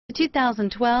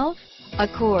2012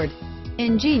 Accord.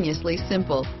 Ingeniously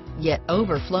simple, yet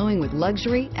overflowing with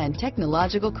luxury and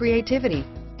technological creativity.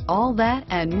 All that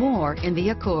and more in the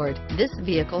Accord. This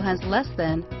vehicle has less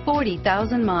than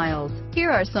 40,000 miles.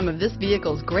 Here are some of this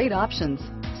vehicle's great options: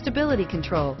 stability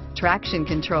control, traction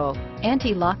control,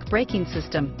 anti-lock braking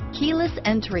system, keyless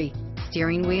entry,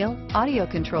 steering wheel audio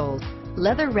controls,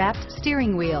 leather-wrapped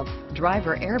steering wheel,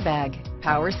 driver airbag,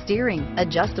 power steering,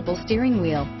 adjustable steering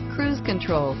wheel, cruise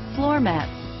control, floor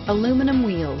mats, aluminum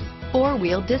wheels,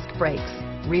 four-wheel disc brakes,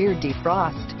 rear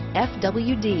defrost,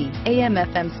 FWD,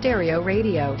 AM/FM stereo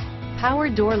radio, power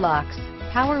door locks,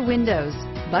 power windows,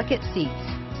 bucket seats,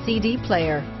 CD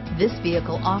player. This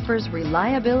vehicle offers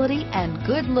reliability and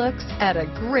good looks at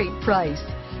a great price.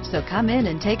 So come in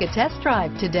and take a test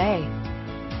drive today.